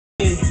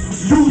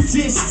You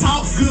just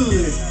talk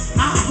good.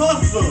 I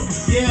hustle,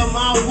 yeah,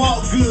 my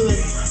walk good.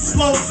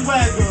 Slow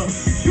swagger,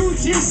 you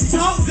just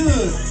talk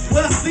good.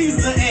 Well,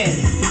 Caesar at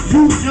it.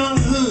 You young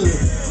hood.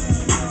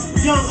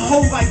 Young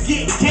hoe, I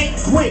get cake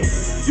quick.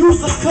 Use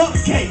a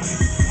cupcake,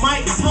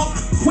 might talk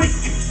quick.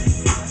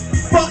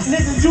 Fuck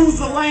niggas, use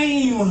a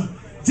lame.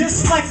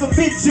 Just like a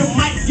bitch, you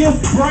might give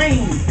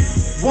brain.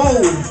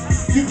 Whoa,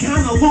 you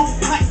kinda look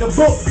like the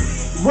book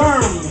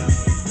Worm.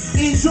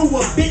 Is you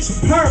a bitch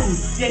perm?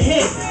 Your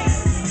head.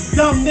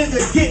 Dumb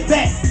nigga, get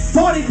back.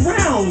 40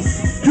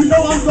 rounds. You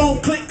know I'm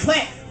gon' click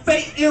clack.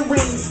 Fake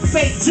earrings,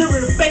 fake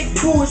jewelry, fake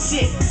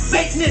bullshit.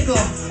 Fake nigga,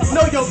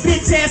 know your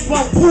bitch ass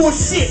won't pull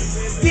shit.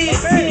 Did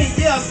 10,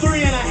 yeah,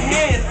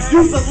 3.5.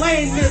 You's a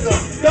lame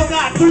nigga. Don't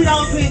got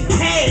 $3 in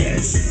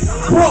cash.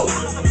 Broke,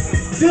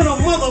 then a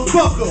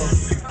motherfucker.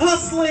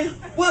 Hustling,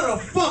 what the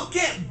fuck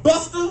at,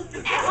 Buster?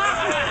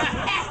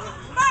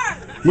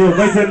 Yeah,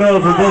 make some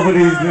noise for both of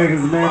these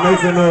niggas, man. Make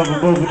some noise for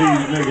both of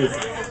these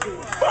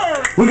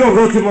niggas. We gonna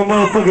go to my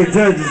motherfucking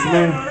judges,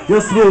 man. Yo,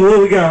 Smooth, what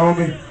we got,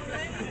 homie?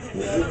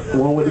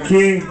 One with the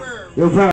king. Yo,